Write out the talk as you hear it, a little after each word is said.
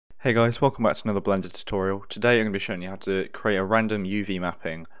Hey guys, welcome back to another Blender tutorial. Today I'm going to be showing you how to create a random UV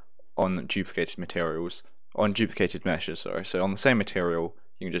mapping on duplicated materials, on duplicated meshes, sorry. So on the same material,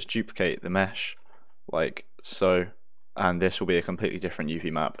 you can just duplicate the mesh, like so, and this will be a completely different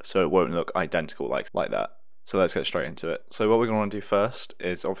UV map, so it won't look identical like that. So let's get straight into it. So what we're going to want to do first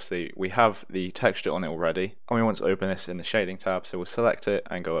is, obviously, we have the texture on it already, and we want to open this in the shading tab, so we'll select it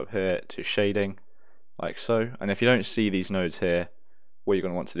and go up here to shading, like so. And if you don't see these nodes here, what you're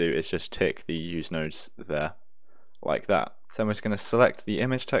going to want to do is just tick the use nodes there, like that. So I'm just going to select the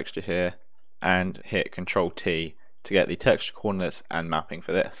image texture here and hit Control T to get the texture coordinates and mapping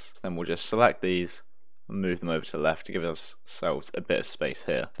for this. Then we'll just select these and move them over to the left to give ourselves a bit of space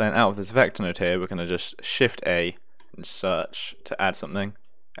here. Then out of this vector node here, we're going to just Shift A and search to add something,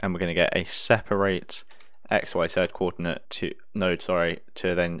 and we're going to get a separate XYZ coordinate to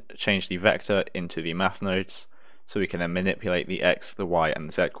then change the vector into the math nodes, so we can then manipulate the X, the Y, and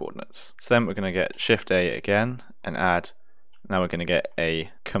the Z coordinates. So then we're going to get Shift A again and add. Now we're going to get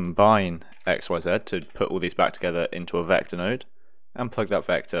a combine XYZ to put all these back together into a vector node and plug that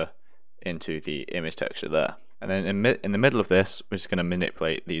vector into the image texture there. And then in the middle of this, we're just going to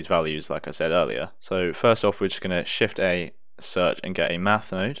manipulate these values like I said earlier. So first off, we're just going to Shift A, search, and get a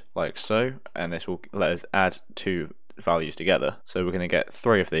math node like so, and this will let us add two values together. So we're going to get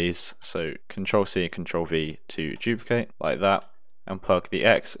three of these, so Control C, Control V to duplicate like that, and plug the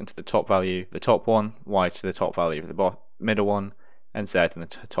X into the top value, the top one, Y to the top value of the middle one, and Z in the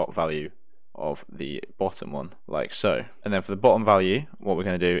top value of the bottom one, like so. And then for the bottom value, what we're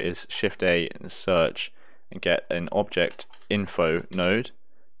going to do is Shift A and search and get an object info node,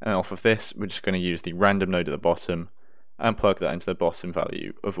 and off of this we're just going to use the random node at the bottom and plug that into the bottom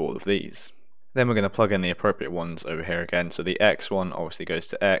value of all of these. Then we're going to plug in the appropriate ones over here again. So the X one obviously goes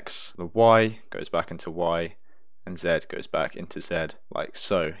to X, the Y goes back into Y, and Z goes back into Z, like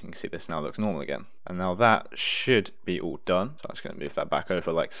so. You can see this now looks normal again. And now that should be all done. So I'm just going to move that back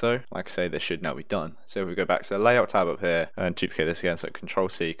over like so. Like I say, this should now be done. So if we go back to the layout tab up here and duplicate this again, so Control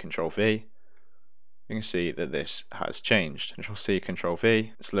C, Control V, you can see that this has changed. Control C, Control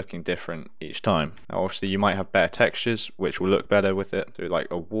V, it's looking different each time. Now obviously you might have better textures which will look better with it, through like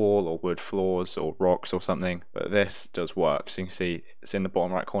a wall or wood floors or rocks or something, but this does work. So you can see it's in the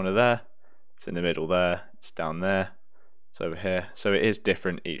bottom right corner there, it's in the middle there, it's down there, it's over here. So it is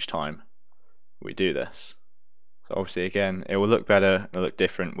different each time we do this. So obviously again, it will look better, it'll look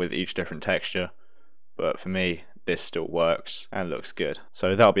different with each different texture, but for me, this still works and looks good.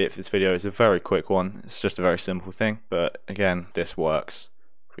 So that'll be it for this video. It's a very quick one, it's just a very simple thing, but again, this works.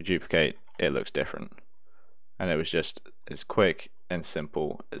 If we duplicate, it looks different, and it was just as quick and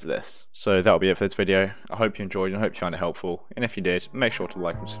simple as this. So that'll be it for this video. I hope you enjoyed and I hope you found it helpful, and if you did, make sure to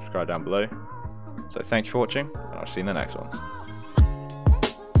like and subscribe down below. So thank you for watching, and I'll see you in the next one.